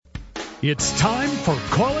It's time for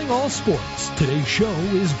Calling All Sports. Today's show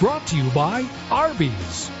is brought to you by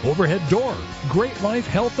Arby's, Overhead Door, Great Life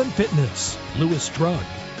Health and Fitness, Lewis Drug,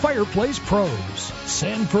 Fireplace Pros,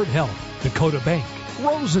 Sanford Health, Dakota Bank,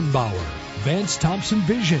 Rosenbauer, Vance Thompson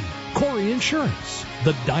Vision, Corey Insurance,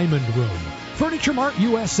 The Diamond Room, Furniture Mart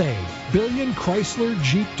USA, Billion Chrysler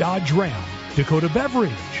Jeep Dodge Ram, Dakota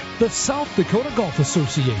Beverage, the South Dakota Golf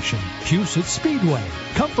Association, Puget Speedway,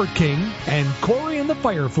 Comfort King, and Corey and the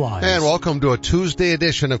Fireflies. And welcome to a Tuesday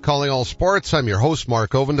edition of Calling All Sports. I'm your host,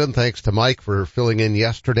 Mark Ovenden. Thanks to Mike for filling in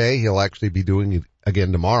yesterday. He'll actually be doing it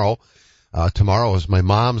again tomorrow. Tomorrow is my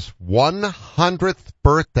mom's 100th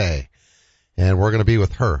birthday, and we're going to be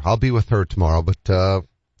with her. I'll be with her tomorrow, but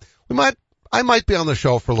I might be on the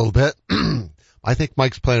show for a little bit. I think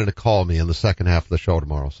Mike's planning to call me in the second half of the show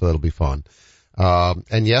tomorrow, so that'll be fun.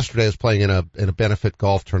 And yesterday I was playing in a benefit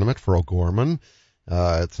golf tournament for O'Gorman.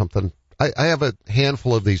 It's something, I have a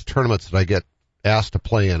handful of these tournaments that I get asked to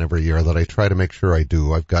play in every year that I try to make sure I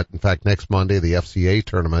do. I've got, in fact, next Monday, the FCA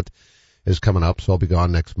tournament is coming up, so I'll be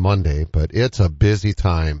gone next Monday, but it's a busy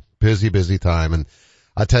time, busy time. And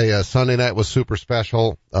I tell you, Sunday night was super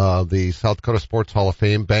special. The South Dakota Sports Hall of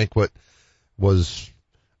Fame banquet was,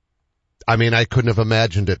 I couldn't have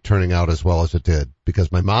imagined it turning out as well as it did,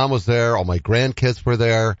 because my mom was there, all my grandkids were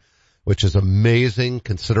there, which is amazing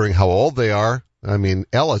considering how old they are.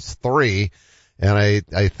 Ella's 3, and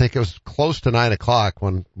I think it was close to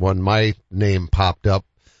 9:00 when my name popped up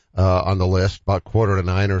on the list, about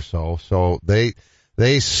 8:45 or so. So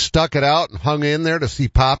they stuck it out and hung in there to see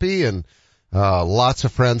Poppy, and lots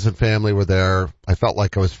of friends and family were there. I felt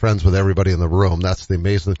like I was friends with everybody in the room. That's the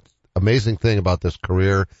amazing thing about this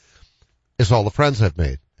career, is all the friends I've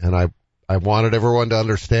made. And I wanted everyone to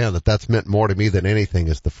understand that that's meant more to me than anything,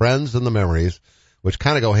 is the friends and the memories, which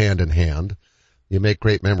kind of go hand in hand. You make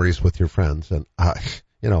great memories with your friends. And,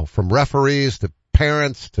 from referees to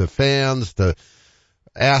parents to fans to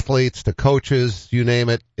athletes to coaches, you name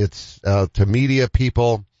it. It's, to media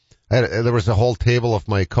people. There was a whole table of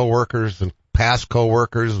my coworkers and past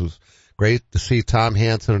coworkers. It was great to see Tom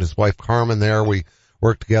Hansen and his wife Carmen there. We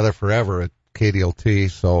worked together forever at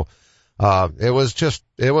KDLT. So, it was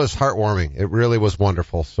heartwarming. It really was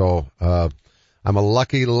wonderful. So, I'm a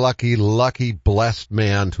lucky, blessed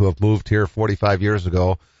man to have moved here 45 years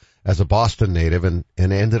ago as a Boston native and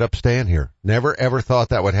ended up staying here. Never ever thought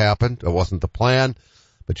that would happen. It wasn't the plan.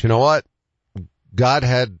 But you know what? God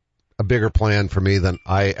had a bigger plan for me than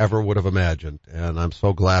I ever would have imagined. And I'm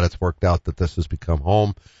so glad it's worked out that this has become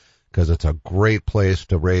home, because it's a great place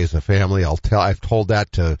to raise a family. I've told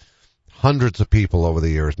that to hundreds of people over the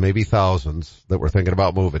years, maybe thousands, that were thinking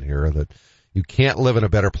about moving here, that you can't live in a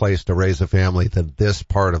better place to raise a family than this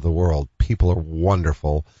part of the world. People are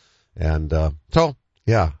wonderful. And,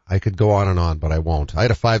 yeah, I could go on, but I won't. I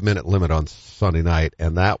had a 5-minute limit on Sunday night,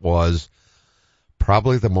 and that was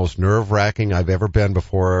probably the most nerve-wracking I've ever been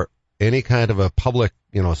before any kind of a public,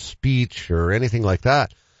 speech or anything like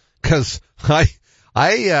that. 'Cause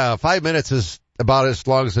 5 minutes is about as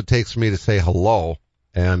long as it takes for me to say hello.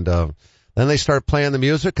 And, then they start playing the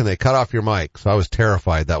music and they cut off your mic. So I was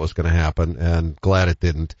terrified that was going to happen, and glad it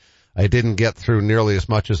didn't. I didn't get through nearly as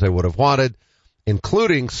much as I would have wanted,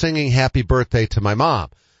 including singing happy birthday to my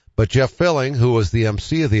mom. But Jeff Filling, who was the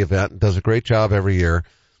MC of the event, does a great job every year,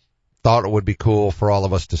 thought it would be cool for all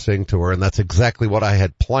of us to sing to her. And that's exactly what I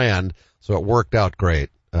had planned. So it worked out great.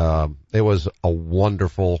 It was a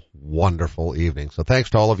wonderful, wonderful evening. So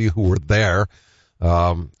thanks to all of you who were there.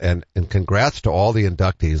 And congrats to all the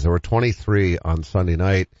inductees. There were 23 on Sunday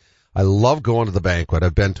night. I love going to the banquet.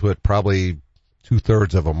 I've been to it probably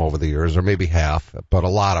 2/3 of them over the years, or maybe half, but a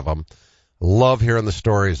lot of them. Love hearing the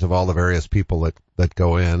stories of all the various people that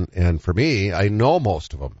go in. And for me, I know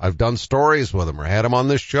most of them. I've done stories with them, or had them on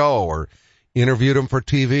this show, or interviewed them for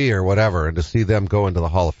TV or whatever. And to see them go into the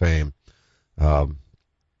Hall of Fame,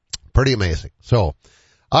 pretty amazing. So,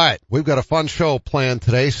 all right, we've got a fun show planned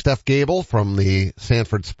today. Steph Gable from the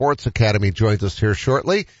Sanford Sports Academy joins us here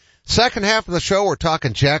shortly. Second half of the show, we're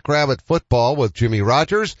talking Jackrabbit football with Jimmy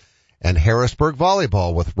Rogers and Harrisburg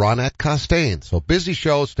volleyball with Ronette Costain. So busy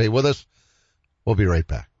show. Stay with us. We'll be right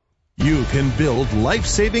back. You can build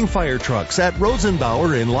life-saving fire trucks at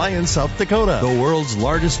Rosenbauer in Lyon, South Dakota. The world's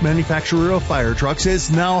largest manufacturer of fire trucks is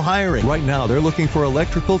now hiring. Right now, they're looking for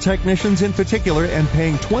electrical technicians in particular and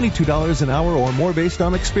paying $22 an hour or more based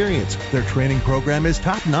on experience. Their training program is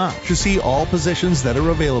top-notch. To see all positions that are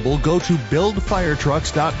available, go to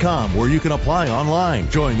buildfiretrucks.com, where you can apply online.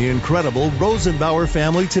 Join the incredible Rosenbauer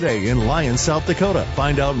family today in Lyon, South Dakota.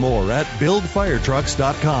 Find out more at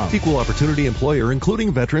buildfiretrucks.com. Equal opportunity employer,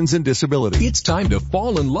 including veterans and and disability. It's time to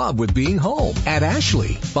fall in love with being home at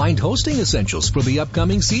Ashley. Find hosting essentials for the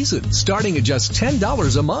upcoming season, starting at just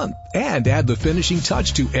 $10 a month. And add the finishing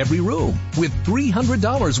touch to every room with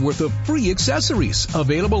 $300 worth of free accessories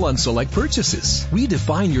available on select purchases.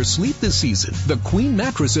 Redefine your sleep this season. The Queen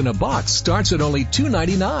mattress in a box starts at only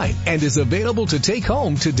 $2.99 and is available to take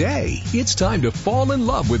home today. It's time to fall in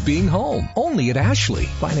love with being home. Only at Ashley.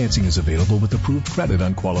 Financing is available with approved credit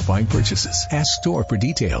on qualifying purchases. Ask store for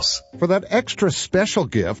details. For that extra special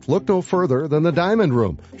gift, look no further than the Diamond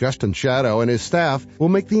Room. Justin Shadow and his staff will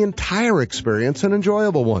make the entire experience an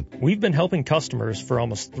enjoyable one. We've been helping customers for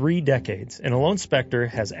almost 3 decades, and Alone Spectre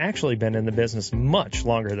has actually been in the business much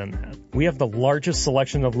longer than that. We have the largest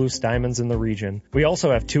selection of loose diamonds in the region. We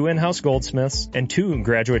also have 2 in-house goldsmiths and 2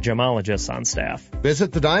 graduate gemologists on staff.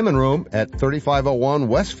 Visit the Diamond Room at 3501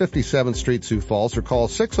 West 57th Street, Sioux Falls, or call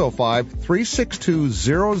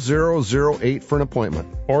 605-362-0008 for an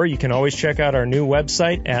appointment. Or you can always check out our new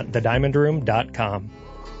website at thediamondroom.com.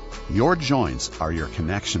 Your joints are your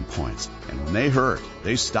connection points, and when they hurt,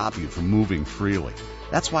 they stop you from moving freely.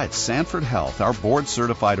 That's why at Sanford Health, our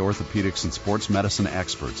board-certified orthopedics and sports medicine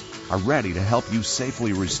experts are ready to help you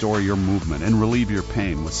safely restore your movement and relieve your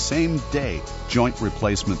pain with same-day joint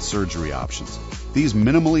replacement surgery options. These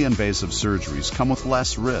minimally invasive surgeries come with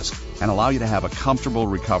less risk and allow you to have a comfortable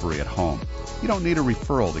recovery at home. You don't need a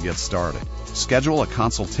referral to get started. Schedule a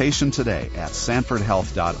consultation today at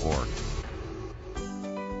sanfordhealth.org.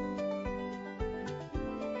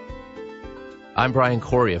 I'm Brian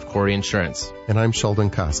Corey of Corey Insurance. And I'm Sheldon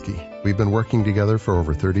Koski. We've been working together for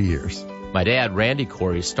over 30 years. My dad, Randy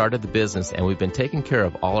Corey, started the business, and we've been taking care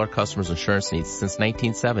of all our customers' insurance needs since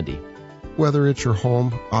 1970. Whether it's your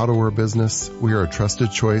home, auto, or business, we are a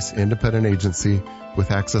trusted choice independent agency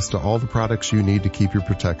with access to all the products you need to keep you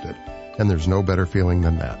protected. And there's no better feeling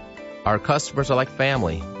than that. Our customers are like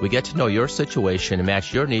family. We get to know your situation and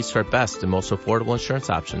match your needs to our best and most affordable insurance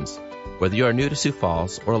options. Whether you are new to Sioux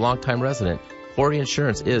Falls or a longtime resident, Corey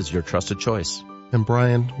Insurance is your trusted choice. And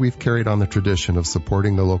Brian, we've carried on the tradition of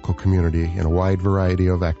supporting the local community in a wide variety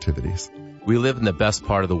of activities. We live in the best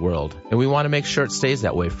part of the world, and we want to make sure it stays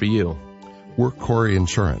that way for you. We're Corey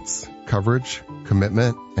Insurance. Coverage,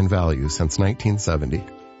 commitment, and value since 1970.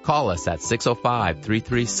 Call us at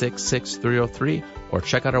 605-336-6303 or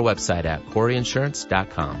check out our website at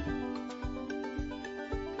coreyinsurance.com.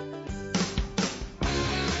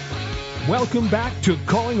 Welcome back to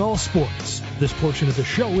Calling All Sports. This portion of the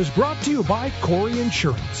show is brought to you by Corey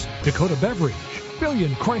Insurance, Dakota Beverage,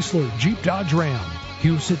 Billion Chrysler Jeep Dodge Ram,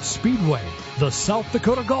 Huset Speedway, the South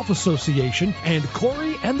Dakota Golf Association, and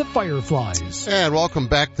Corey and the Fireflies. And welcome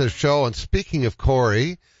back to the show. And speaking of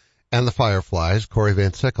Corey and the Fireflies, Corey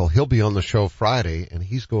Van Sickle, he'll be on the show Friday, and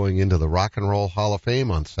he's going into the Rock and Roll Hall of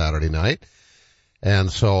Fame on Saturday night.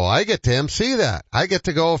 And so I get to MC that. I get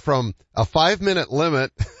to go from a 5-minute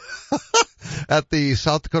limit at the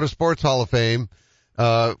South Dakota Sports Hall of Fame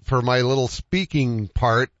for my little speaking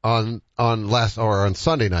part on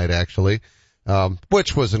Sunday night, actually,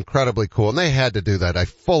 which was incredibly cool. And they had to do that. I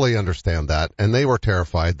fully understand that. And they were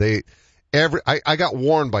terrified. I got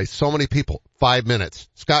warned by so many people. 5 minutes.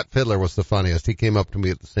 Scott Fiddler was the funniest. He came up to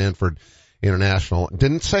me at the Sanford International.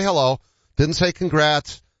 Didn't say hello. Didn't say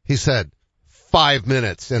congrats. He said 5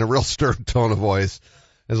 minutes in a real stern tone of voice.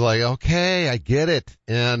 It's like, okay, I get it.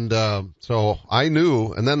 And so I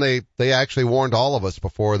knew. And then they actually warned all of us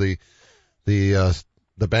before the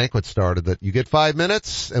banquet started that you get 5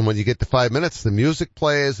 minutes, and when you get to 5 minutes, the music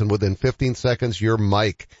plays, and within 15 seconds, your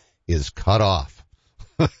mic is cut off.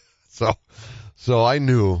 So I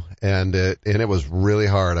knew, and it was really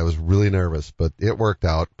hard. I was really nervous, but it worked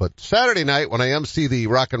out. But Saturday night, when I MC the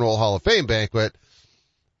Rock and Roll Hall of Fame banquet,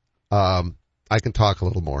 I can talk a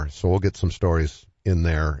little more. So we'll get some stories in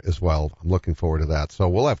there as well. I'm looking forward to that. So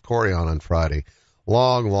we'll have Corey on Friday.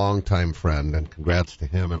 Long time friend, and congrats to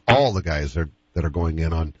him and all the guys that are going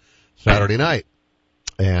in on Saturday night.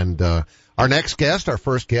 And our next guest, our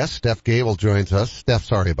first guest, Steph Gable, joins us. Steph,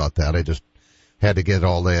 sorry about that. I just had to get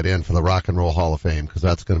all that in for the Rock and Roll Hall of Fame because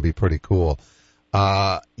that's going to be pretty cool.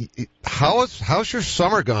 How's your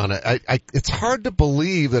summer gone? It's hard to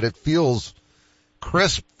believe that it feels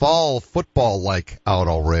crisp fall football-like out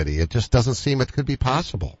already. It just doesn't seem it could be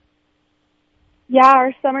possible. Yeah,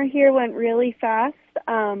 our summer here went really fast.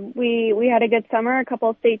 We had a good summer, a couple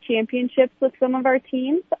of state championships with some of our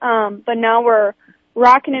teams, but now we're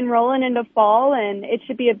rocking and rolling into fall, and it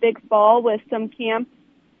should be a big fall with some camps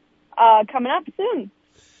coming up soon.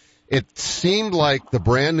 It seemed like the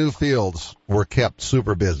brand new fields were kept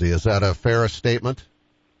super busy. Is that a fair statement?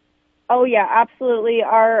 Oh yeah, absolutely.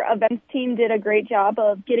 Our events team did a great job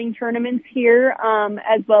of getting tournaments here,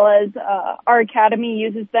 as well as our academy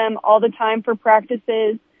uses them all the time for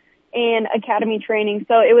practices and academy training.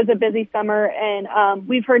 So it was a busy summer, and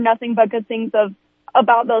we've heard nothing but good things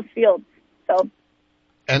about those fields. So.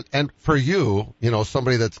 And for you,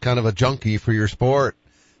 somebody that's kind of a junkie for your sport,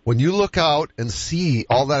 when you look out and see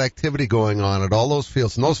all that activity going on at all those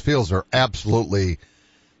fields, and those fields are absolutely,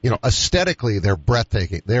 aesthetically, they're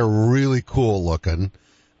breathtaking. They're really cool looking.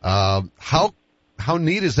 How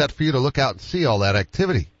neat is that for you to look out and see all that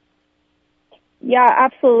activity? Yeah,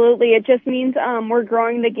 absolutely. It just means we're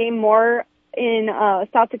growing the game more in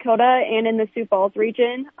South Dakota and in the Sioux Falls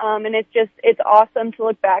region. And it's awesome to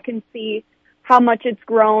look back and see how much it's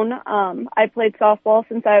grown. I played softball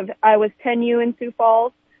since I was 10U in Sioux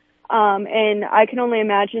Falls. And I can only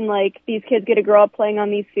imagine these kids get to grow up playing on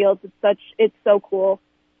these fields. It's so cool.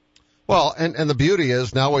 Well, and the beauty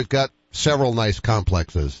is now we've got several nice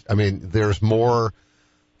complexes. I mean, there's more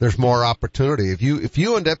opportunity. If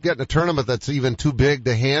you end up getting a tournament that's even too big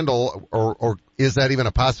to handle, or is that even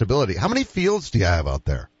a possibility? How many fields do you have out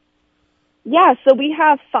there? Yeah, so we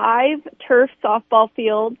have 5 turf softball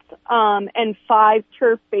fields, and 5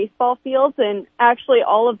 turf baseball fields, and actually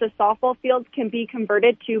all of the softball fields can be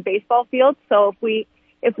converted to baseball fields. So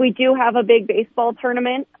if we do have a big baseball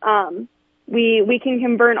tournament, we can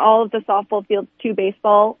convert all of the softball fields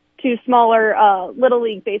to smaller, little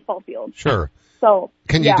league baseball fields. Sure. So.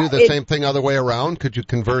 Can you do the same thing other way around? Could you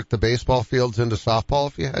convert the baseball fields into softball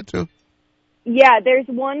if you had to? Yeah, there's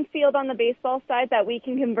one field on the baseball side that we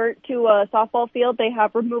can convert to a softball field. They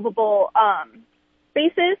have removable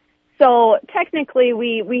bases. So technically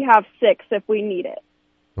we have 6 if we need it.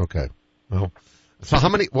 Okay. Well, so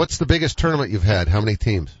what's the biggest tournament you've had? How many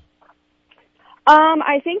teams?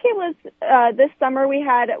 I think it was this summer we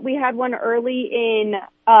had one early in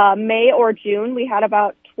May or June. We had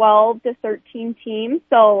about 12 to 13 teams.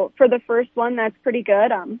 So for the first one, that's pretty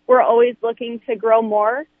good. We're always looking to grow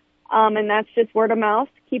more. And that's just word of mouth,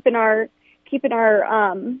 keeping our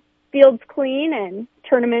fields clean and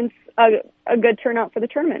tournaments, a good turnout for the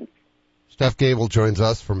tournaments. Steph Gable joins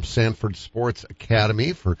us from Sanford Sports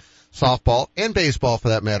Academy for softball and baseball for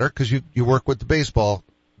that matter, because you work with the baseball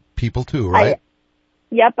people too, right?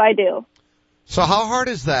 Yep, I do. So how hard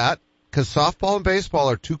is that? Because softball and baseball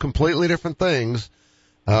are 2 completely different things.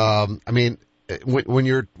 When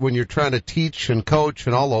you're trying to teach and coach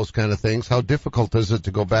and all those kind of things, how difficult is it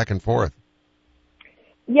to go back and forth?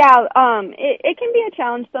 Yeah, it can be a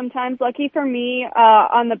challenge sometimes. Lucky for me,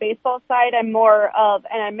 on the baseball side, I'm more of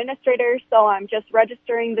an administrator, so I'm just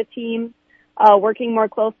registering the team, working more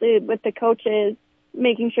closely with the coaches,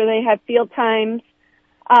 making sure they have field times.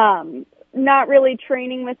 Not really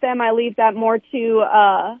training with them. I leave that more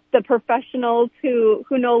to the professionals who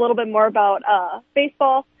know a little bit more about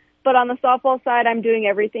baseball. But on the softball side, I'm doing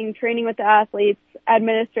everything, training with the athletes,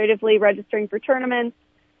 administratively registering for tournaments,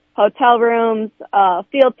 hotel rooms,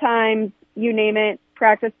 field times, you name it,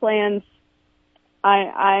 practice plans.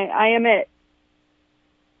 I am it.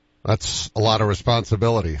 That's a lot of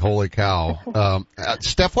responsibility. Holy cow.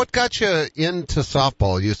 Steph, what got you into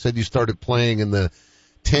softball? You said you started playing in the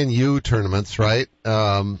 10U tournaments, right?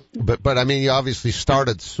 But I mean, you obviously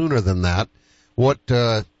started sooner than that. What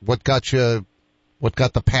got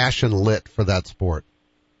the passion lit for that sport?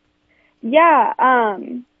 Yeah,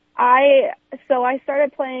 I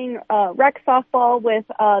started playing rec softball with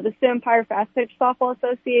the Sioux Empire Fast Pitch Softball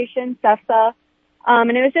Association, SEFSA,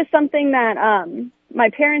 and it was just something that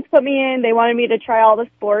my parents put me in. They wanted me to try all the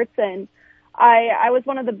sports, and I was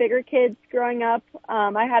one of the bigger kids growing up.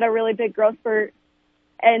 I had a really big growth spurt,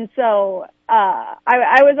 and so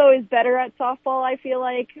I was always better at softball, I feel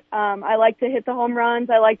like. I like to hit the home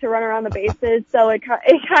runs. I like to run around the bases, so it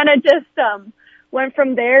kind of just went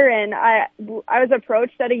from there, and I was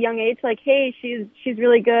approached at a young age like, hey, she's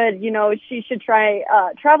really good, she should try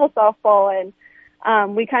travel softball, and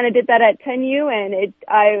we kind of did that at 10U, and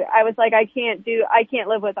I was like, I can't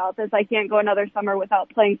live without this. I can't go another summer without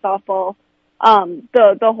playing softball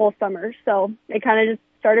the whole summer. So it kind of just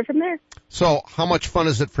started from there. So how much fun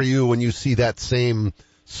is it for you when you see that same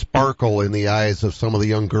sparkle in the eyes of some of the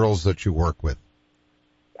young girls that you work with?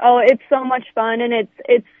 Oh, it's so much fun, and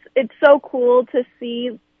it's so cool to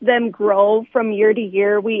see them grow from year to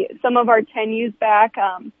year. Some of our 10Us back,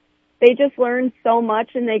 they just learn so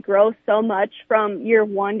much and they grow so much from year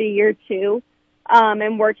 1 to year 2.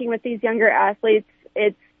 And working with these younger athletes,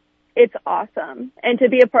 it's awesome. And to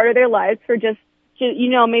be a part of their lives for just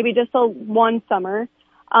maybe just one summer,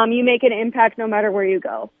 you make an impact no matter where you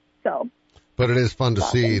go. So. But it is fun to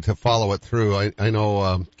see, to follow it through. I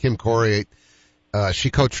know, Kim Corey, she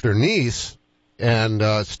coached her niece,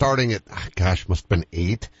 and starting at, must have been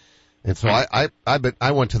 8. And so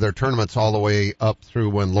I went to their tournaments all the way up through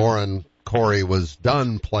when Lauren Corey was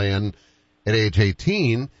done playing at age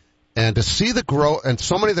 18. And to see the growth, and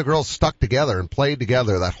so many of the girls stuck together and played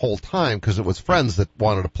together that whole time because it was friends that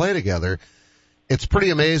wanted to play together. It's pretty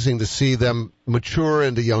amazing to see them mature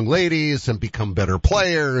into young ladies and become better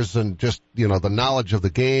players and just, the knowledge of the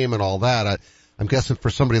game and all that. I'm guessing for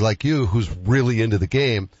somebody like you who's really into the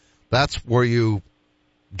game, that's where you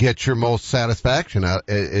get your most satisfaction out,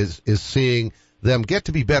 is seeing them get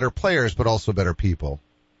to be better players but also better people.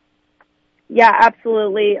 Yeah,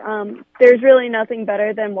 absolutely. There's really nothing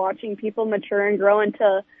better than watching people mature and grow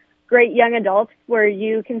into great young adults where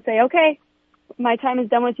you can say, okay, my time is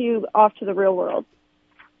done with you, off to the real world.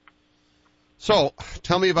 So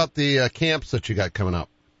tell me about the camps that you got coming up.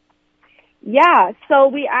 Yeah, so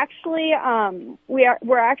we actually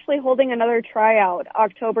we're actually holding another tryout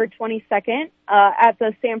October 22nd at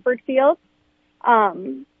the Sanford Field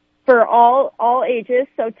for all ages,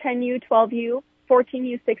 so 10U, 12U,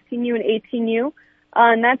 14U, 16U, and 18U,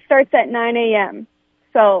 and that starts at 9 a.m.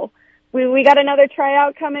 So we got another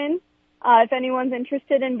tryout coming. If anyone's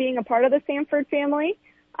interested in being a part of the Sanford family,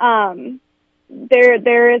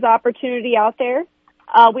 there is opportunity out there.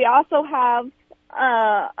 We also have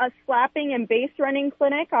a slapping and base running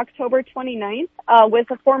clinic October 29th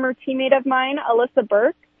with a former teammate of mine, Alyssa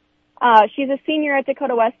Burke. She's a senior at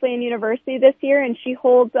Dakota Wesleyan University this year, and she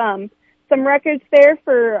holds some records there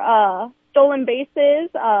for stolen bases,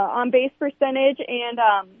 on base percentage, and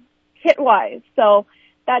hit-wise. So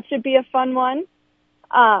that should be a fun one.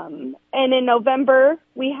 And in November,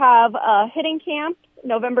 we have a hitting camp,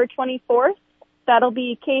 November 24th. That'll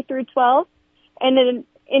be K through 12. And then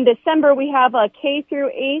in December, we have a K through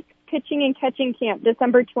 8 pitching and catching camp,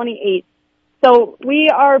 December 28th. So we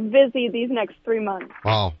are busy these next 3 months.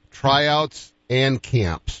 Wow. Tryouts and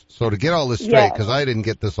camps. So to get all this straight, because I didn't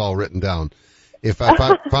get this all written down, if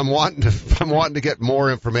I'm wanting to get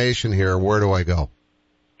more information here, where do I go?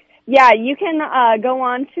 Yeah, you can go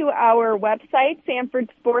on to our website,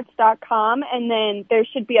 sanfordsports.com, and then there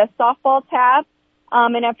should be a softball tab.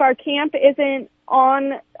 And if our camp isn't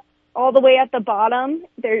on all the way at the bottom,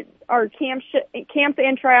 our camps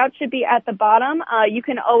and tryouts should be at the bottom. You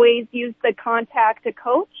can always use the contact a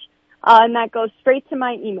coach, and that goes straight to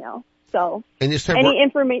my email. So and you said any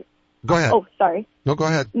information. Go ahead. Oh, sorry. No, go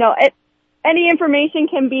ahead. No, any information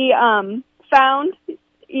can be found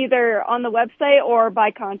either on the website or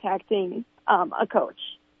by contacting a coach.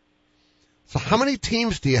 So how many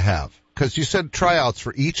teams do you have? Because you said tryouts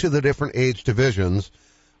for each of the different age divisions.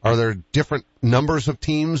 Are there different numbers of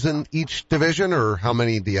teams in each division, or how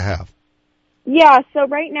many do you have? Yeah, so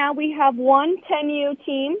right now we have one 10U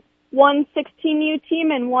team, one 16U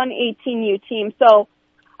team, and one 18U team. So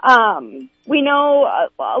we know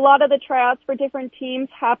a lot of the tryouts for different teams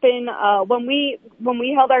happen when we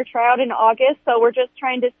held our tryout in August. So we're just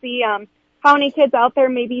trying to see how many kids out there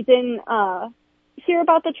maybe didn't hear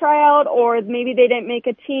about the tryout, or maybe they didn't make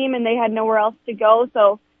a team and they had nowhere else to go.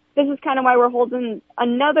 So this is kind of why we're holding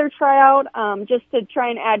another tryout, just to try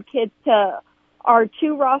and add kids to our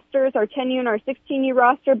 2 rosters, our 10U and our 16U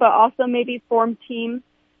roster, but also maybe form teams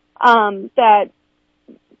that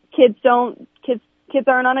kids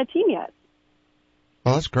aren't on a team yet.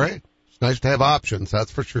 Well, that's great. It's nice to have options,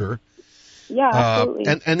 that's for sure. Yeah,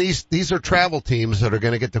 absolutely. And these are travel teams that are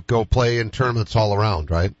going to get to go play in tournaments all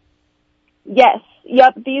around, right? Yes.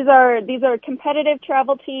 Yep. These are competitive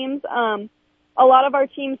travel teams. A lot of our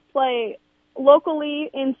teams play locally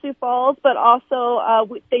in Sioux Falls, but also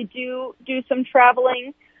they do some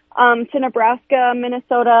traveling to Nebraska,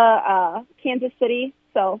 Minnesota, Kansas City.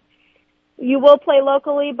 So you will play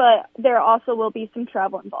locally, but there also will be some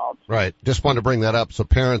travel involved. Right. Just wanted to bring that up so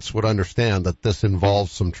parents would understand that this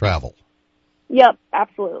involves some travel. Yep,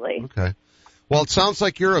 absolutely. Okay. Well, it sounds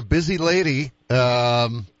like you're a busy lady.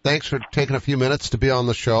 Thanks for taking a few minutes to be on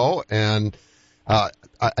the show. And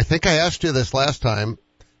I think I asked you this last time.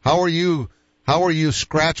 How are you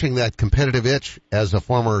scratching that competitive itch as a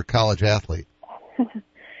former college athlete?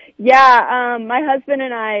 Yeah, my husband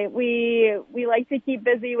and I, we like to keep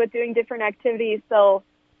busy with doing different activities. So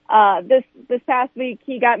this past week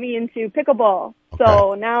he got me into pickleball. Okay.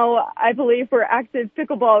 So now I believe we're active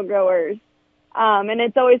pickleball goers. And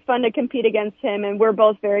it's always fun to compete against him, and we're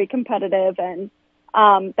both very competitive, and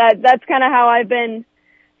that's kind of how I've been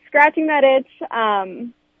scratching that itch.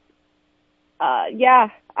 Yeah,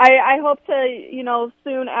 I hope to,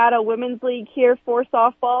 soon add a women's league here for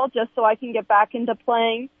softball just so I can get back into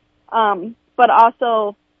playing. But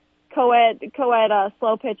also co-ed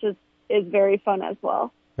slow pitch is very fun as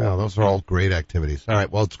well. Yeah, those are all great activities. All right,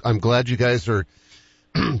 well, I'm glad you guys are,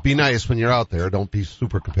 be nice when you're out there. Don't be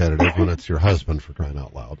super competitive when it's your husband, for crying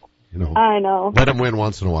out loud. You know, I know. let him win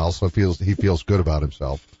once in a while so he feels good about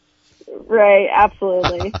himself. Right,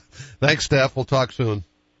 absolutely. Thanks, Steph. We'll talk soon.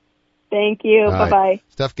 Thank you. All Bye-bye. Right.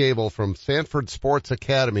 Steph Gable from Sanford Sports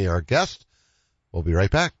Academy, our guest. We'll be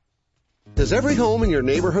right back. Does every home in your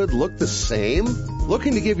neighborhood look the same?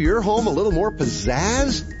 Looking to give your home a little more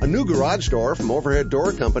pizzazz? A new garage door from Overhead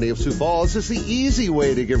Door Company of Sioux Falls is the easy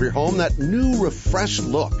way to give your home that new, refreshed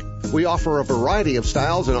look. We offer a variety of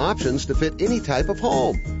styles and options to fit any type of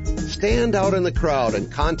home. Stand out in the crowd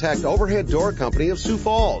and contact Overhead Door Company of Sioux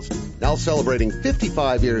Falls. Now celebrating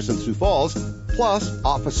 55 years in Sioux Falls, plus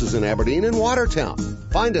offices in Aberdeen and Watertown.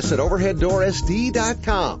 Find us at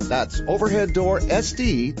overheaddoorsd.com. That's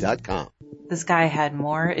overheaddoorsd.com. This guy had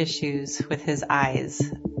more issues with his eyes.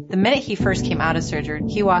 The minute he first came out of surgery,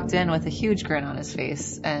 he walked in with a huge grin on his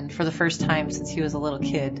face, and for the first time since he was a little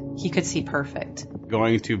kid, he could see perfect.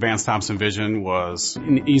 Going to Vance Thompson Vision was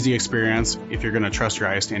an easy experience. If you're going to trust your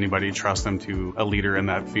eyes to anybody, trust them to a leader in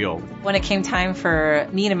that field. When it came time for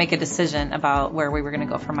me to make a decision about where we were going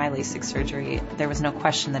to go for my LASIK surgery, there was no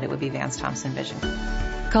question that it would be Vance Thompson Vision.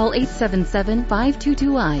 Call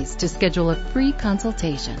 877-522-EYES to schedule a free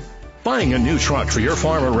consultation. Buying a new truck for your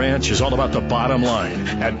farm or ranch is all about the bottom line.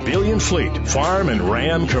 At Billion Fleet, Farm and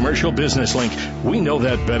Ram Commercial Business Link, we know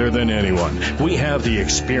that better than anyone. We have the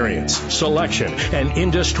experience, selection, and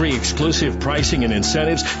industry-exclusive pricing and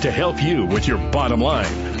incentives to help you with your bottom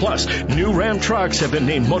line. Plus, new Ram trucks have been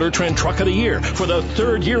named Motor Trend Truck of the Year for the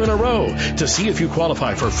third year in a row. To see if you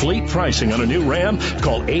qualify for fleet pricing on a new Ram,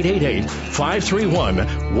 call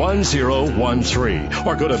 888-531-1013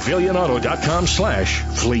 or go to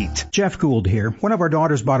billionauto.com/fleet. Jeff Gould here. One of our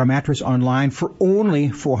daughters bought a mattress online for only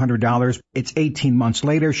 $400. It's 18 months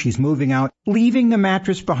later. She's moving out. Leaving the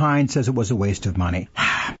mattress behind, says it was a waste of money.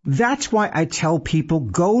 That's why I tell people,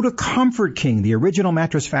 go to Comfort King, the original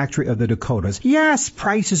mattress factory of the Dakotas. Yes,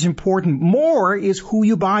 price is important. More is who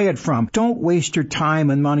you buy it from. Don't waste your time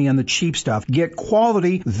and money on the cheap stuff. Get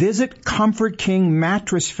quality. Visit Comfort King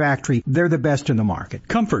Mattress Factory. They're the best in the market.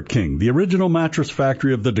 Comfort King, the original mattress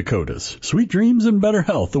factory of the Dakotas. Sweet dreams and better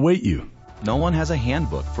health await you. No one has a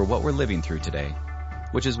handbook for what we're living through today,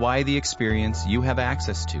 which is why the experience you have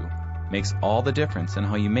access to makes all the difference in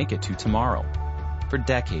how you make it to tomorrow. For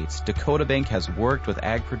decades, Dakota Bank has worked with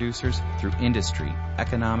ag producers through industry,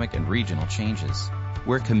 economic, and regional changes.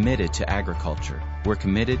 We're committed to agriculture. We're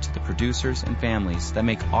committed to the producers and families that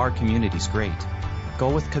make our communities great.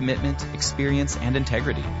 Go with commitment, experience, and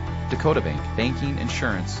integrity. Dakota Bank, banking,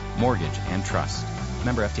 insurance, mortgage, and trust.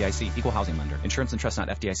 Member FDIC, equal housing lender. Insurance and trust not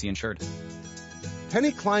FDIC insured.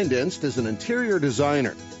 Penny Kleindienst is an interior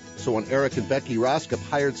designer. So when Eric and Becky Roskop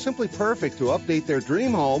hired Simply Perfect to update their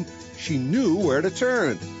dream home, she knew where to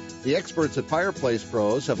turn. The experts at Fireplace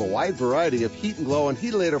Pros have a wide variety of heat and glow and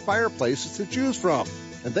Heatilator fireplaces to choose from.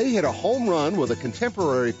 And they hit a home run with a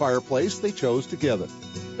contemporary fireplace they chose together.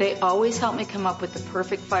 They always help me come up with the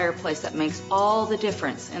perfect fireplace that makes all the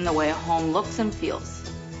difference in the way a home looks and feels.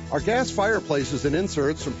 Our gas fireplaces and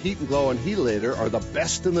inserts from Heat and Glow and Heatilator are the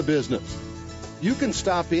best in the business. You can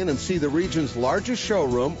stop in and see the region's largest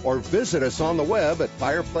showroom or visit us on the web at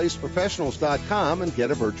fireplaceprofessionals.com and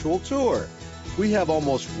get a virtual tour. We have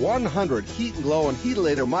almost 100 Heat and Glow and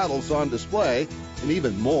Heatilator models on display and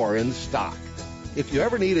even more in stock. If you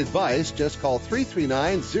ever need advice, just call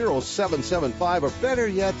 339-0775 or better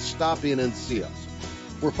yet, stop in and see us.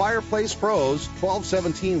 We're Fireplace Pros,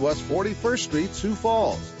 1217 West 41st Street, Sioux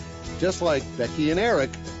Falls. Just like Becky and Eric,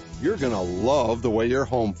 you're going to love the way your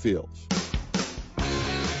home feels.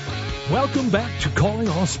 Welcome back to Calling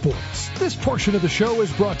All Sports. This portion of the show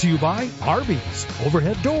is brought to you by Arby's,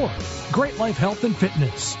 Overhead Door, Great Life Health and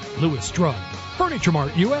Fitness, Lewis Drug, Furniture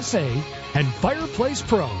Mart USA, and Fireplace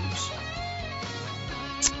Pros.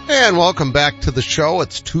 And welcome back to the show.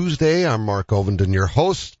 It's Tuesday. I'm Mark Ovenden, your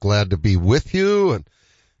host. Glad to be with you and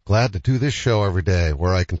glad to do this show every day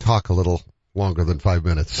where I can talk a little longer than 5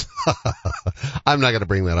 minutes. I'm not going to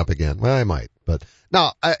bring that up again. Well, I might, but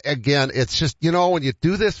no, again, it's just, you know, when you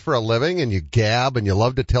do this for a living and you gab and you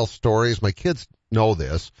love to tell stories, my kids know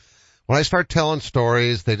this. When I start telling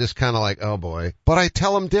stories, they just kind of like, oh boy, but I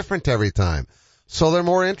tell them different every time. So they're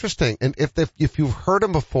more interesting. And if you've heard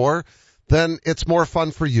them before, then it's more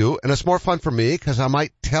fun for you and it's more fun for me because I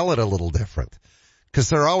might tell it a little different. Because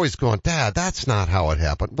they're always going, Dad, that's not how it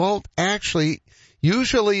happened. Well, actually,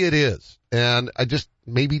 usually it is. And I just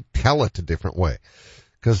maybe tell it a different way.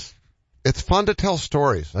 Because it's fun to tell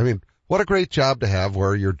stories. I mean, what a great job to have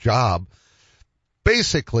where your job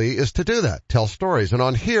basically is to do that, tell stories. And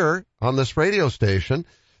on here, on this radio station,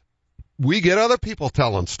 we get other people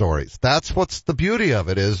telling stories. That's what's the beauty of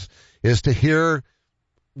it is to hear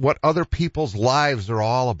what other people's lives are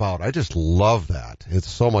all about. I just love that. It's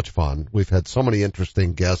so much fun. We've had so many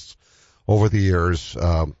interesting guests over the years.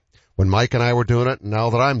 When Mike and I were doing it, and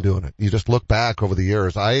now that I'm doing it, you just look back over the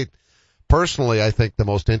years. I think the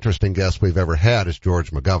most interesting guest we've ever had is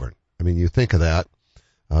George McGovern. I mean, you think of that.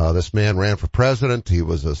 This man ran for president. He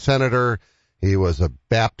was a senator. He was a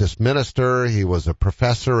Baptist minister. He was a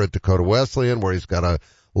professor at Dakota Wesleyan where he's got a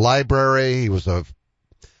library. He was a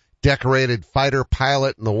decorated fighter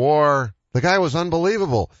pilot in the war. The guy was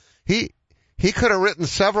unbelievable. He could have written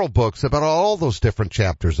several books about all those different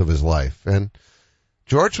chapters of his life. And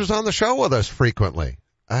George was on the show with us frequently.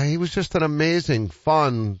 He was just an amazing,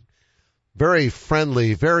 fun, very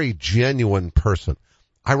friendly, very genuine person.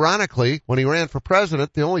 Ironically, when he ran for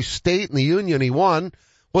president, the only state in the union he won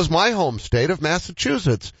was my home state of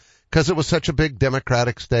Massachusetts because it was such a big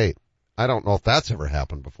Democratic state. I don't know if that's ever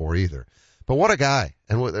happened before either. But what a guy,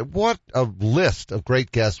 and what a list of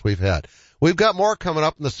great guests we've had. We've got more coming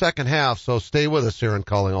up in the second half, so stay with us here in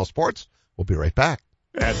Calling All Sports. We'll be right back.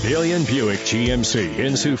 At Billion Buick GMC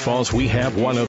in Sioux Falls, we have one of